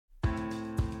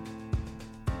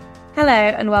Hello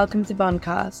and welcome to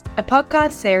Bondcast, a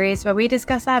podcast series where we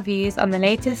discuss our views on the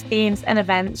latest themes and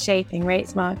events shaping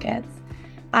rates markets.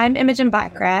 I'm Imogen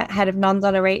Bakra, head of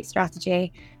non-dollar rate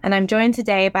strategy, and I'm joined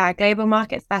today by our global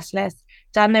market specialists,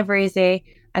 Jan Navroozi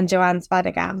and Joanne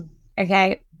Spadagam.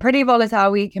 Okay, pretty volatile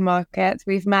week in markets.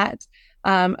 We've met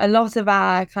a lot of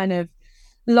our kind of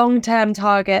long-term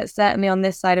targets, certainly on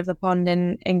this side of the pond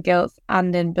in gilts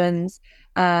and in bunds.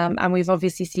 And we've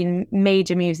obviously seen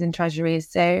major moves in treasuries.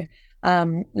 So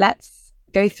let's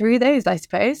go through those, I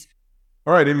suppose.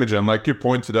 All right, Imogen, like you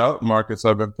pointed out, markets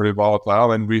have been pretty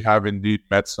volatile, and we have indeed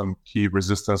met some key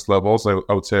resistance levels, I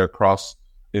would say, across,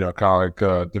 kind of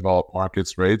like developed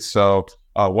markets rates. So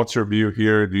what's your view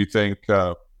here? Do you think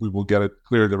we will get a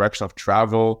clear direction of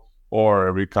travel, or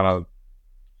are we going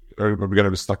to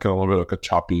be stuck in a little bit like a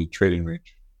choppy trading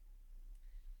range?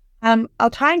 I'll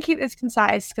try and keep this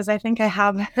concise because I think I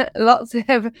have lots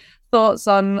of thoughts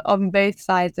on both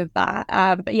sides of that.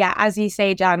 But yeah, as you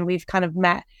say, Jan, we've kind of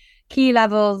met key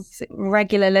levels.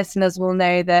 Regular listeners will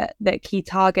know that key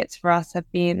targets for us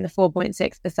have been the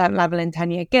 4.6% level in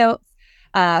 10-year gilts,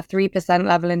 3%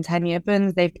 level in 10-year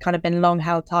bunds. They've kind of been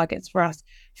long-held targets for us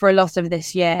for a lot of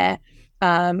this year.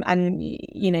 And,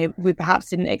 we perhaps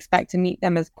didn't expect to meet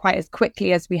them quite as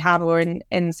quickly as we have, or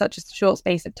in such a short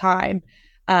space of time.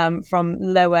 From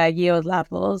lower yield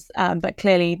levels. But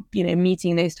clearly,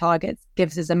 meeting those targets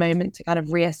gives us a moment to kind of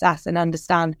reassess and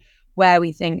understand where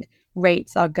we think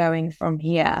rates are going from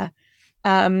here.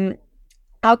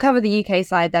 I'll cover the UK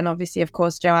side then. Obviously, of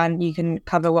course, Joanne, you can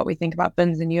cover what we think about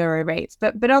bunds and euro rates.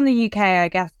 But on the UK, I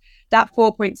guess that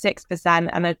 4.6%,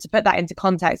 and to put that into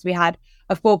context, we had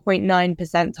a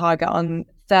 4.9% target on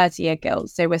 30-year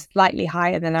gilts. So we're slightly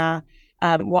higher than our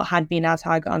what had been our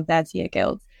target on 30-year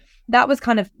gilts. That was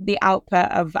kind of the output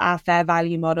of our fair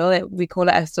value model. We call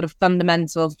it a sort of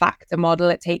fundamental factor model.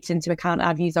 It takes into account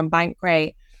our views on bank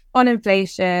rate, on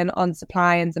inflation, on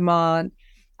supply and demand.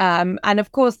 And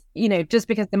of course, just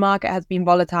because the market has been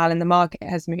volatile and the market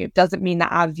has moved doesn't mean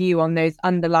that our view on those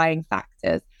underlying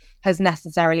factors has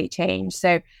necessarily changed.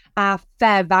 So our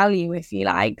fair value, if you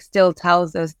like, still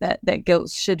tells us that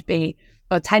gilts should be,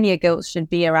 or 10-year gilts should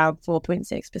be around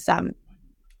 4.6%.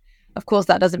 Of course,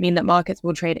 that doesn't mean that markets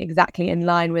will trade exactly in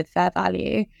line with fair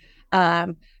value.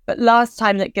 But last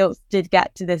time that gilts did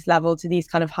get to this level, to these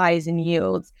kind of highs in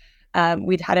yields,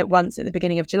 we'd had it once at the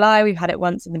beginning of July. We've had it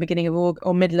once in the beginning of August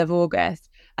or middle of August.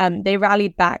 They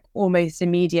rallied back almost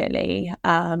immediately.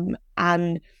 And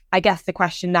I guess the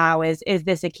question now is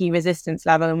this a key resistance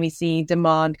level? And we see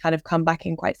demand kind of come back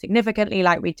in quite significantly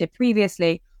like we did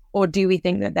previously, or do we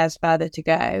think that there's further to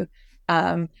go?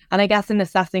 And I guess in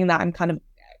assessing that, I'm kind of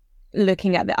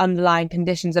looking at the underlying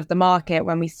conditions of the market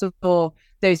when we saw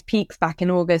those peaks back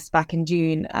in August, back in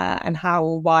June, and how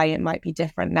or why it might be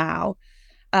different now.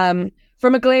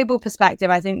 From a global perspective,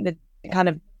 I think the kind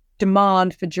of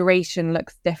demand for duration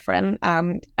looks different.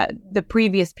 The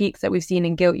previous peaks that we've seen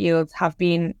in gilt yields have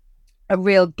been a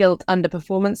real gilt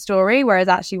underperformance story, whereas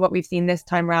actually what we've seen this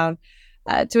time around,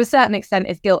 to a certain extent,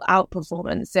 is gilt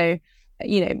outperformance. So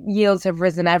yields have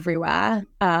risen everywhere.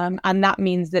 And that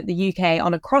means that the UK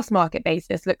on a cross-market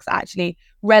basis looks actually,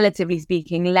 relatively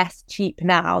speaking, less cheap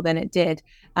now than it did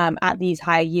at these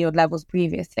higher yield levels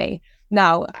previously.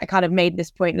 Now, I kind of made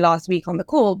this point last week on the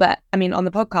call, on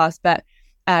the podcast, but,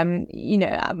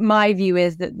 my view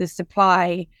is that the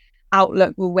supply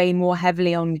outlook will weigh more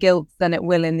heavily on gilts than it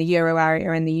will in the euro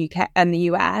area in the UK and the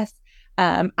US.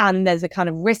 And there's a kind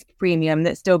of risk premium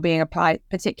that's still being applied,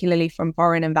 particularly from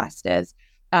foreign investors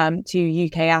to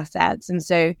UK assets. And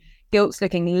so gilts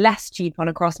looking less cheap on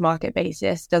a cross-market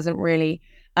basis doesn't really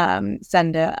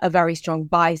send a very strong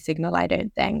buy signal, I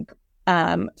don't think.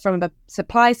 From a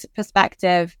supply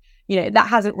perspective, that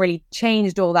hasn't really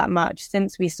changed all that much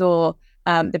since we saw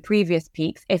the previous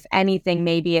peaks. If anything,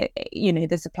 maybe,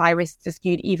 the supply risks are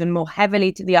skewed even more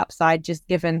heavily to the upside, just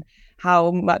given how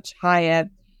much higher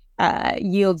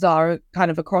yields are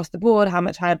kind of across the board, how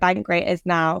much higher bank rate is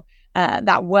now.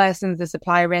 That worsens the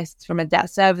supply risks from a debt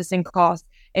servicing cost.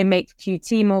 It makes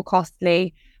QT more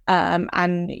costly.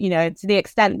 And, to the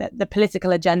extent that the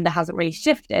political agenda hasn't really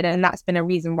shifted, and that's been a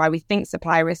reason why we think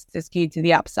supply risks are skewed to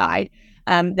the upside,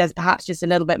 there's perhaps just a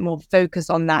little bit more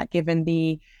focus on that given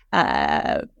the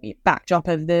backdrop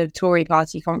of the Tory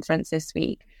party conference this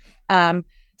week.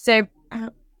 So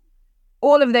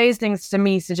all of those things to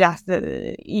me suggest that,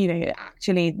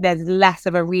 actually there's less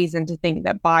of a reason to think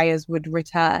that buyers would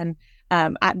return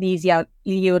at these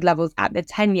yield levels at the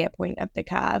 10-year point of the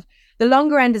curve. The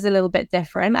longer end is a little bit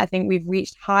different. I think we've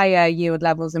reached higher yield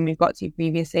levels than we've got to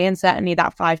previously, and certainly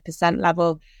that 5%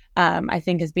 level I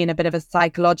think has been a bit of a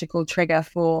psychological trigger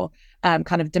for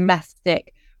kind of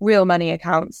domestic real money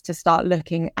accounts to start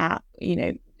looking at,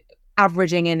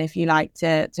 averaging in, if you like,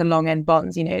 to long end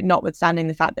bonds, notwithstanding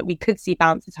the fact that we could see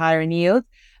bounces higher in yield,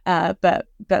 but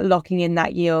locking in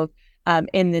that yield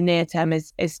in the near term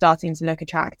is starting to look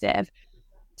attractive.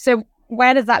 So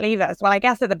where does that leave us? Well, I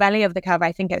guess at the belly of the curve,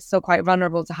 I think it's still quite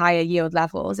vulnerable to higher yield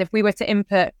levels. If we were to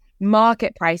input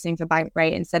market pricing for bank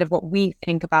rate instead of what we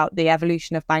think about the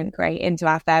evolution of bank rate into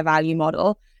our fair value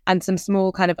model and some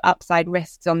small kind of upside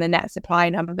risks on the net supply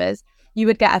numbers, you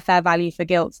would get a fair value for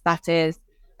gilts that is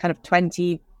kind of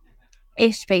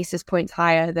 20-ish basis points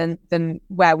higher than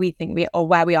where we think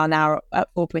where we are now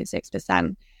at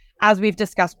 4.6%. As we've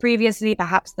discussed previously,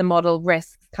 perhaps the model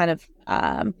risks kind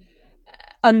of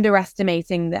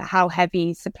underestimating how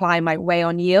heavy supply might weigh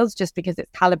on yields just because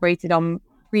it's calibrated on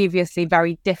previously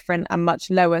very different and much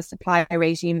lower supply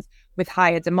regimes with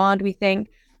higher demand, we think.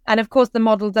 And of course, the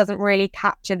model doesn't really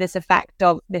capture this effect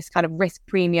of this kind of risk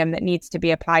premium that needs to be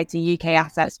applied to UK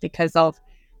assets because of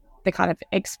the kind of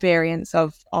experience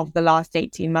of the last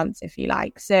 18 months, if you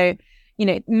like. So,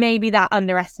 maybe that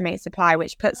underestimates supply,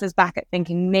 which puts us back at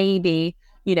thinking maybe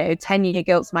 10-year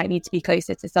gilts might need to be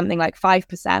closer to something like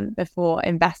 5% before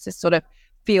investors sort of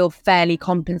feel fairly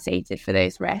compensated for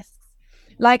those risks.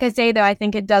 Like I say, though, I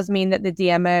think it does mean that the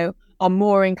DMO are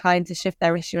more inclined to shift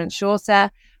their issuance shorter.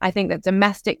 I think that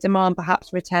domestic demand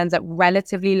perhaps returns at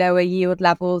relatively lower yield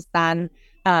levels than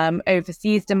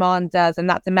overseas demand does, and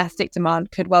that domestic demand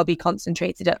could well be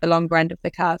concentrated at the longer end of the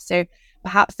curve. So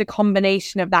perhaps the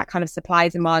combination of that kind of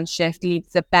supply-demand shift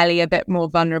leaves the belly a bit more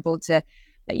vulnerable to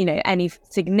any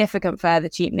significant further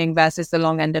cheapening versus the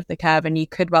long end of the curve, and you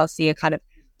could well see a kind of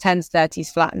 10s,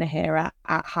 30s flattener here at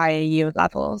higher yield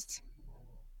levels.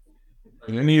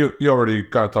 And you already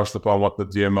kind of touched upon what the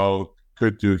DMO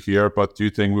could do here, but do you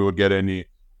think we would get any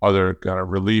other kind of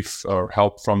relief or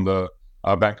help from the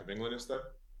Bank of England instead?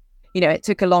 It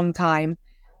took a long time,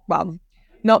 well,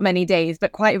 not many days,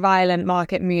 but quite violent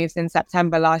market moves in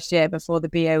September last year before the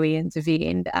BOE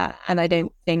intervened, and I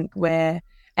don't think we're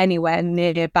anywhere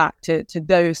near back to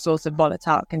those sorts of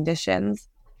volatile conditions.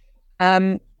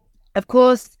 Of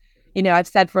course, I've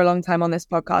said for a long time on this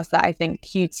podcast that I think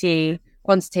QT,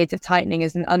 quantitative tightening,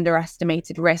 is an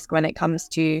underestimated risk when it comes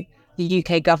to the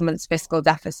UK government's fiscal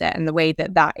deficit and the way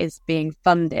that is being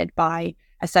funded by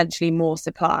essentially more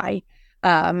supply.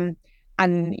 And,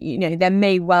 there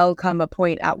may well come a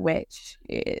point at which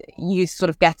you sort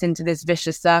of get into this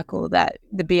vicious circle that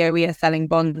the BOE are selling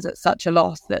bonds at such a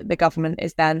loss that the government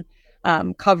is then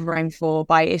covering for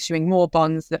by issuing more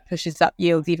bonds that pushes up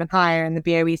yields even higher, and the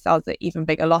BOE sells at even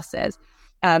bigger losses.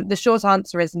 The short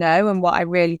answer is no. And what I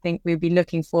really think we'd be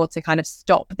looking for to kind of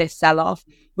stop this sell-off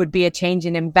would be a change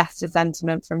in investor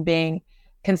sentiment from being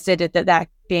considered that they're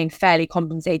being fairly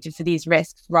compensated for these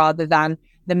risks rather than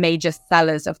the major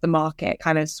sellers of the market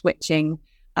kind of switching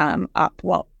up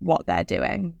what they're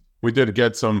doing. We did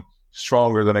get some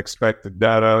stronger than expected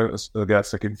data. I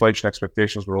guess like inflation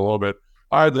expectations were a little bit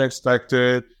higher than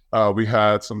expected. We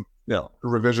had some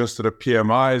revisions to the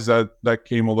PMIs that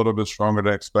came a little bit stronger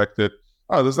than expected.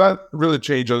 Does that really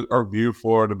change our view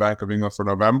for the Bank of England for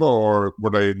November, or were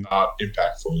they not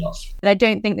impactful enough? I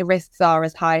don't think the risks are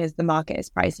as high as the market is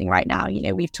pricing right now.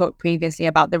 We've talked previously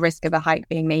about the risk of a hike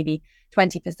being maybe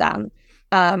 20%.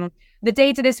 The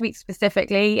data this week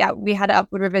specifically, we had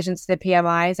upward revisions to the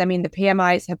PMIs. I mean, the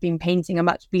PMIs have been painting a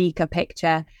much bleaker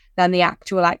picture than the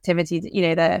actual activity,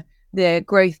 the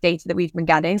growth data that we've been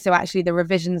getting. So actually the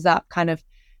revisions up kind of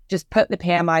just put the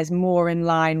PMIs more in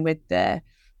line with the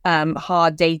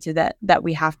hard data that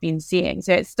we have been seeing.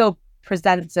 So it still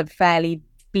presents a fairly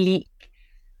bleak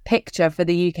picture for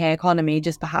the UK economy,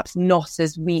 just perhaps not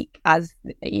as weak as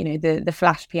the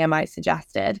flash PMI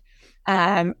suggested.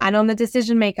 And on the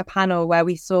decision maker panel, where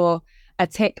we saw a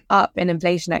tick up in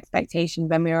inflation expectations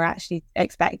when we were actually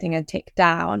expecting a tick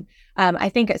down, I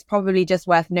think it's probably just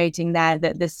worth noting there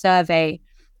that the survey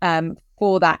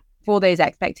for those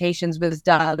expectations was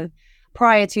done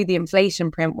prior to the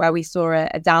inflation print, where we saw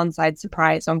a downside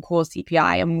surprise on core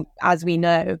CPI. And as we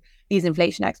know, these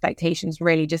inflation expectations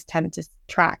really just tend to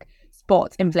track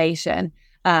spot inflation.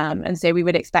 And so we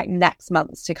would expect next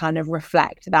month to kind of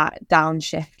reflect that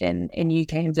downshift in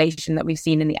UK inflation that we've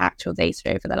seen in the actual data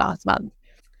over the last month.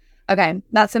 Okay,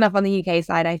 that's enough on the UK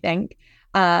side, I think.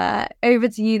 Over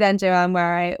to you then, Joanne,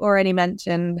 where I already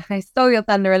mentioned, I stole your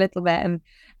thunder a little bit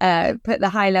and put the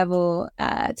high level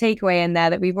takeaway in there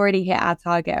that we've already hit our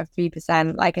target of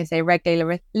 3%. Like I say,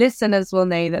 regular listeners will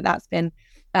know that that's been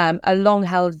a long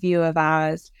held view of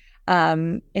ours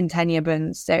in 10-year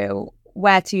bonds. So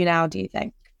where to now, do you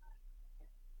think?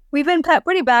 We've been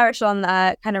pretty bearish on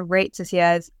kind of rates this year,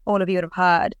 as all of you would have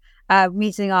heard,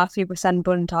 meeting our 3%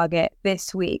 bund target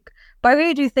this week. But I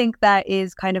really do think there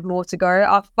is kind of more to go.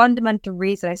 Our fundamental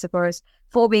reason, I suppose,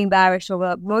 for being bearish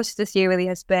over most of this year really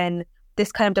has been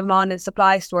this kind of demand and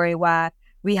supply story, where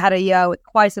we had a year with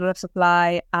quite a lot of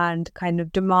supply and kind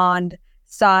of demand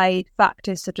side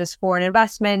factors such as foreign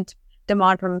investment,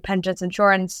 demand from pensions,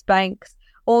 insurance, banks,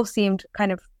 all seemed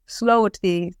kind of slow to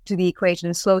the equation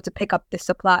and slow to pick up this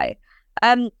supply.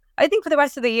 I think for the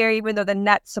rest of the year, even though the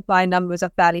net supply numbers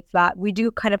are fairly flat, we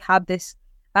do kind of have this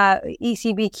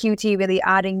ECB QT really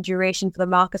adding duration for the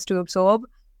markets to absorb.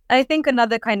 And I think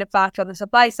another kind of factor on the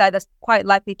supply side that's quite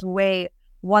likely to weigh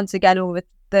once again over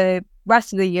the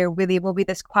rest of the year really will be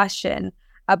this question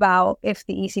about if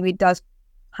the ECB does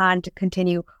plan to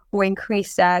continue or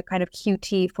increase kind of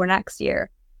QT for next year.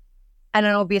 And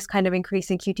an obvious kind of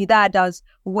increase in QT there does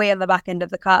weigh on the back end of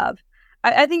the curve.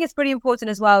 I think it's pretty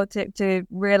important as well to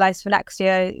realize for next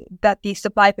year that the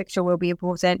supply picture will be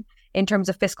important in terms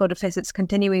of fiscal deficits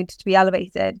continuing to be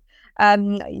elevated.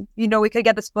 We could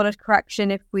get this bullish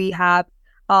correction if we have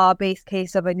our base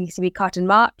case of an ECB cut in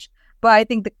March. But I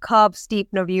think the curve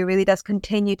steepener view really does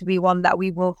continue to be one that we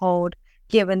will hold,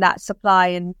 given that supply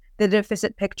and the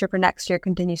deficit picture for next year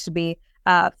continues to be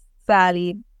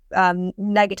fairly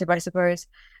negative, I suppose.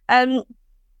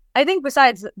 I think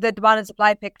besides the demand and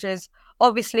supply pictures,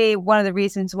 obviously one of the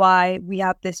reasons why we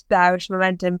have this bearish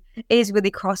momentum is really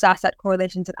cross-asset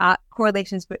correlations and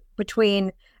correlations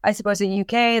between, I suppose, the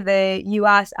UK, the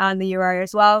US, and the euro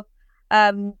as well.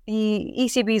 The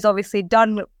ECB is obviously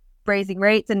done raising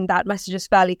rates, and that message is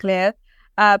fairly clear.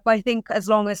 But I think as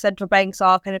long as central banks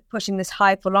are kind of pushing this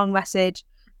high for long message,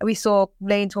 we saw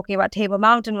Lane talking about Table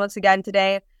Mountain once again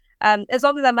today. As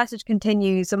long as that message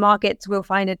continues, the markets will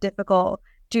find it difficult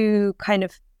to kind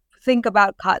of think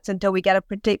about cuts until we get a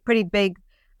pretty big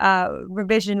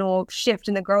revision or shift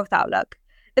in the growth outlook.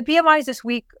 The PMIs this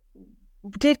week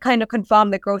did kind of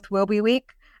confirm that growth will be weak,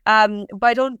 but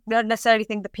I don't necessarily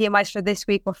think the PMIs for this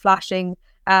week were flashing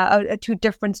a too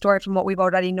different story from what we've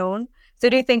already known. So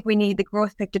I do think we need the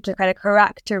growth picture to kind of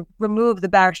correct, to remove the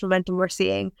bearish momentum we're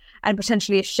seeing, and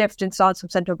potentially a shift in stance from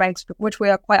central banks, which we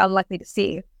are quite unlikely to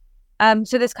see.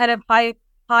 So this kind of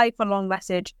high for long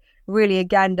message really,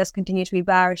 again, does continue to be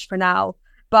bearish for now,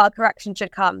 but a correction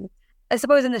should come. I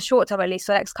suppose in the short term, at least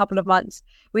for the next couple of months,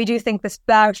 we do think this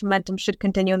bearish momentum should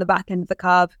continue on the back end of the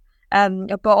curve.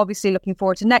 But obviously looking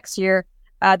forward to next year,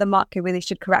 the market really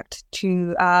should correct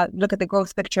to look at the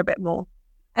growth picture a bit more.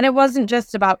 And it wasn't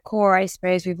just about core, I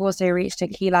suppose. We've also reached a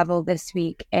key level this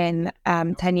week in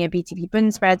 10-year BTP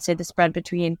Bund spread. So the spread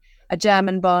between a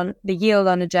German bond, the yield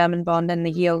on a German bond, and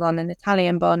the yield on an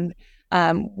Italian bond,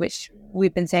 which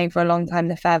we've been saying for a long time,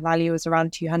 the fair value is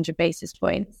around 200 basis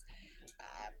points.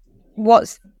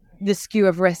 What's the skew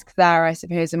of risk there, I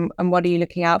suppose, and what are you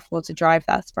looking out for to drive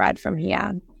that spread from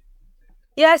here?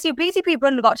 Yeah, so BTP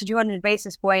Bund got to 200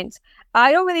 basis points.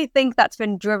 I don't really think that's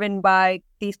been driven by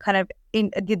these kind of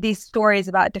these stories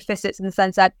about deficits, in the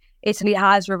sense that Italy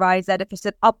has revised their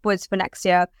deficit upwards for next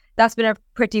year. That's been a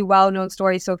pretty well-known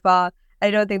story so far. I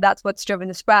don't think that's what's driven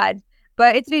the spread.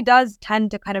 But Italy does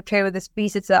tend to kind of trade with this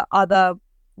basis at other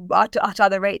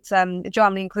rates,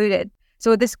 Germany included.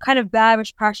 So this kind of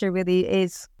bearish pressure really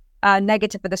is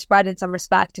negative for the spread in some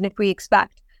respect. And if we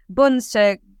expect bunds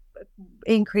to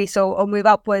increase or move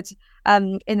upwards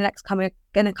in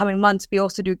the coming months, we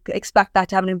also do expect that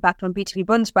to have an impact on BTP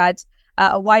Bund spreads,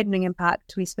 a widening impact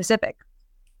to be specific.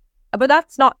 But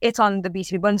that's not it on the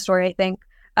BTP Bund story, I think.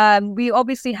 We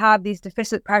obviously have these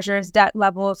deficit pressures, debt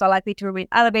levels are likely to remain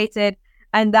elevated,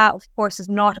 and that, of course, is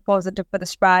not a positive for the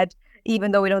spread,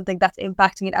 even though we don't think that's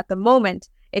impacting it at the moment.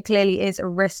 It clearly is a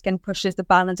risk and pushes the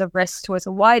balance of risk towards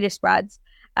the wider spreads.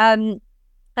 I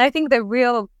think the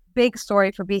real big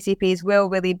story for BCPs will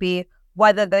really be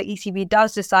whether the ECB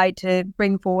does decide to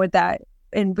bring forward that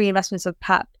in reinvestments of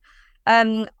PEP.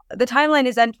 The timeline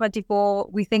is end 24.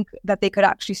 We think that they could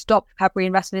actually stop PEP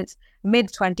reinvestments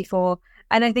mid 24.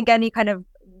 And I think any kind of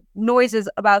noises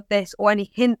about this or any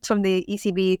hints from the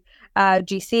ECB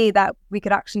GC that we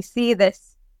could actually see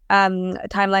this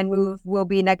timeline move will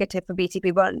be negative for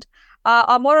BTP Bund.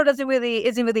 Our model isn't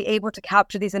really able to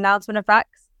capture these announcement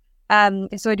effects.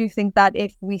 So I do think that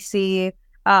if we see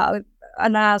an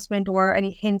announcement or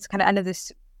any hints kind of end of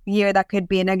this year, that could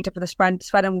be a negative for the spread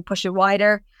and we'll push it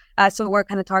wider. So we're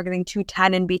kind of targeting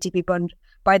 210 in BTP Bund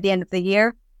by the end of the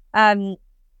year. So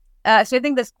I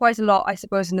think there's quite a lot, I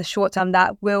suppose, in the short term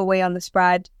that will weigh on the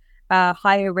spread.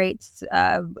 Higher rates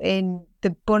in the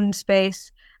Bund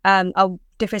space,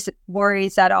 deficit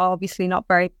worries that are obviously not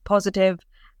very positive,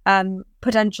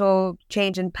 potential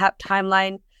change in PEP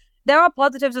timeline. there are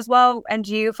positives as well.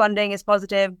 NGU funding is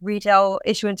positive, retail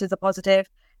issuances are positive.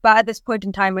 But at this point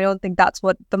in time, I don't think that's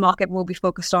what the market will be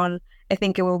focused on. I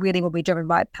think it will be driven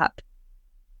by PEP.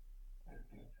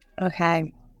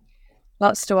 Okay.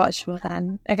 Lots to watch for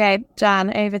then. Okay,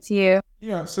 Jan, over to you.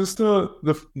 Yeah, since the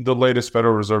latest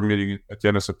Federal Reserve meeting at the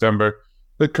end of September,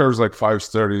 the curves like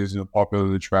 530s,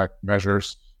 popularly tracked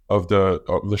measures of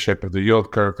the shape of the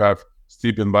yield curve have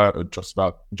steepened by just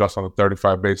under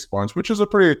 35 basis points, which is a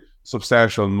pretty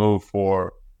substantial move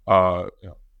for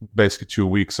basically 2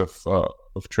 weeks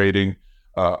of trading.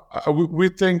 We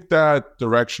think that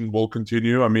direction will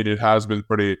continue. I mean, it has been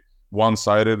pretty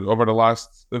one-sided over the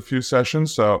last few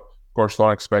sessions, so of course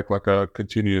don't expect like a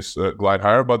continuous glide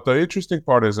higher. But the interesting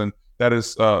part is, and that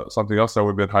is something else that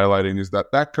we've been highlighting, is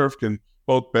that curve can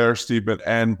both bear steepen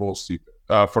and bull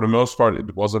steepen. For the most part,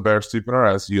 it was a bear steepener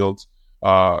as yields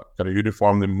kind of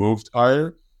uniformly moved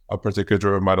higher, particularly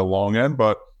driven by the long end.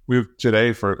 But we've today,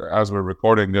 as we're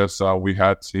recording this, we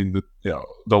had seen the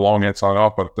long end selling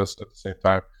off, but at the same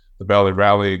time the belly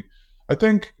rallying. I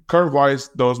think curve-wise,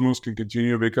 those moves can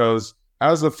continue because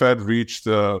as the Fed reached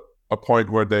a point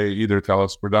where they either tell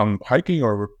us we're done hiking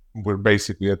or we're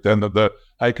basically at the end of the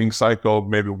hiking cycle,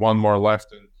 maybe one more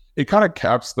left, and it kind of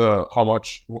caps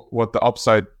what the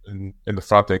upside in the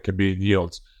front end can be in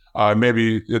yields.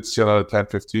 Maybe it's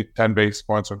 10 basis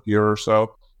points from here or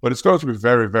so, but it's going to be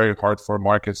very, very hard for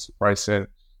markets to price in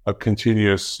a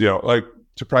continuous,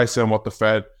 to price in what the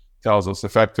Fed tells us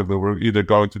effectively. We're either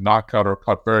going to knock out or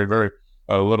cut very, very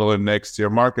little in next year.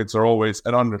 Markets are always,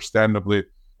 and understandably,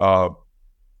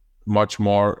 much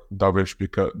more dovish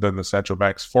than the central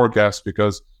bank's forecast,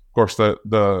 because of course the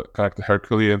kind of the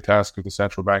Herculean task of the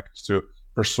central bank is to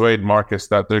persuade markets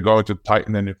that they're going to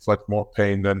tighten and inflict more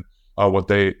pain than what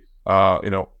they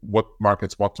what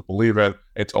markets want to believe in.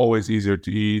 It's always easier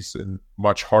to ease and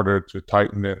much harder to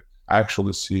tighten and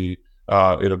actually see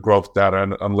growth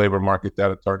data and labor market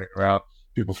data turning around.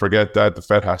 People forget that the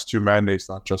Fed has two mandates,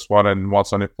 not just one, and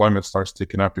once unemployment starts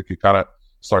ticking up, you can kind of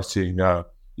start seeing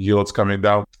yields coming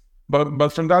down. But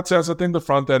from that sense, I think the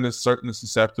front end is certainly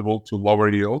susceptible to lower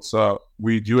yields.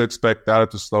 We do expect data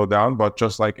to slow down, but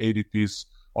just like ADP's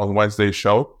on Wednesday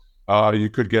show, you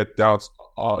could get down,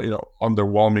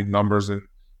 underwhelming numbers in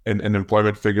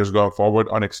employment figures going forward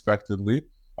unexpectedly.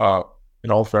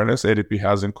 In all fairness, ADP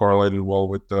hasn't correlated well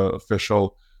with the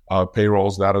official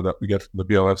payrolls data that we get from the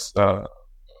BLS,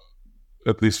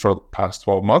 at least for the past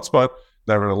 12 months. But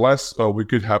nevertheless, we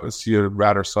could see a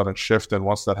rather sudden shift. And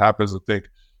once that happens, I think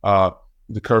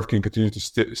the curve can continue to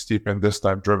steepen, this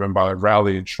time driven by a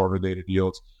rally in shorter dated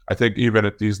yields. I think even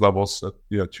at these levels,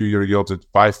 2-year yields at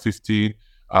 5.15,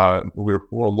 we're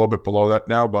a little bit below that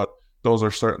now, but those are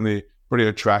certainly pretty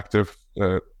attractive,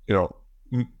 pretty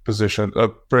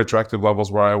attractive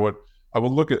levels where I would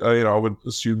look at, I would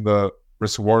assume the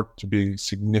risk reward to be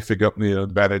significantly an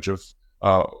advantage of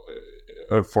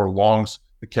for longs.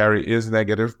 The carry is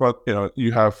negative, but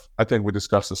you have, I think we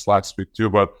discussed this last week too,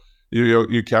 but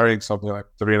you're carrying something like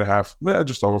 3.5,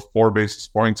 just over 4 basis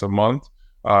points a month,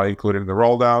 including the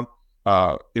roll down.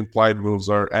 Implied moves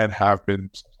are and have been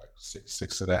like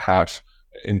 6.5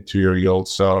 into your yield.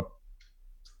 So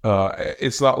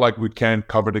it's not like we can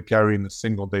cover the carry in a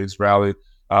single day's rally,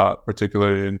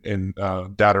 particularly in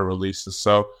data releases.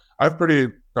 So I'm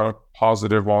pretty kind of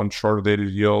positive on shorter dated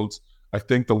yields. I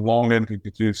think the long end can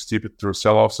continue to steep it through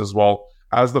sell-offs as well.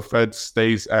 As the Fed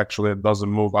stays actually and doesn't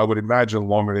move, I would imagine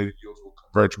longer dated yields will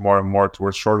converge more and more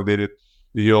towards shorter dated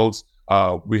yields.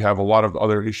 We have a lot of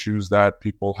other issues that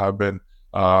people have been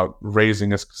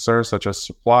raising as concerns, such as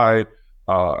supply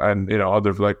and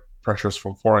other like pressures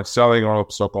from foreign selling or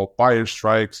so-called buyer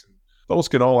strikes. Those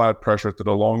can all add pressure to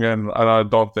the long end, and I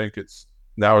don't think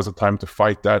now is the time to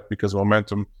fight that, because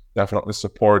momentum definitely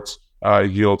supports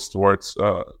yields towards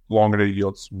longer dated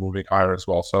yields moving higher as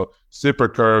well. So steeper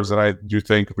curves, and I do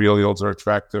think real yields are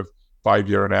attractive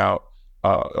 5-year and out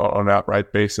on an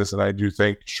outright basis, and I do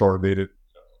think short dated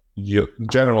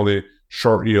generally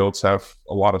short yields have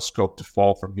a lot of scope to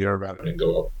fall from here rather than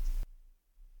go up.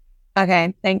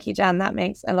 Okay, thank you, Jan. That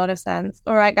makes a lot of sense.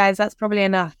 All right, guys, that's probably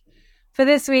enough for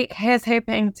this week. Here's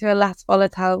hoping to a less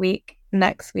volatile week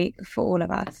next week for all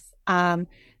of us.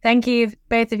 Thank you,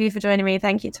 both of you, for joining me.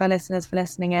 Thank you to our listeners for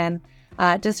listening in.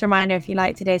 Just a reminder, if you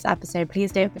liked today's episode,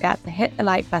 please don't forget to hit the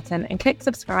like button and click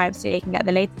subscribe so you can get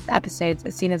the latest episodes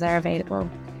as soon as they're available.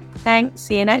 Thanks.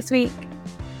 See you next week.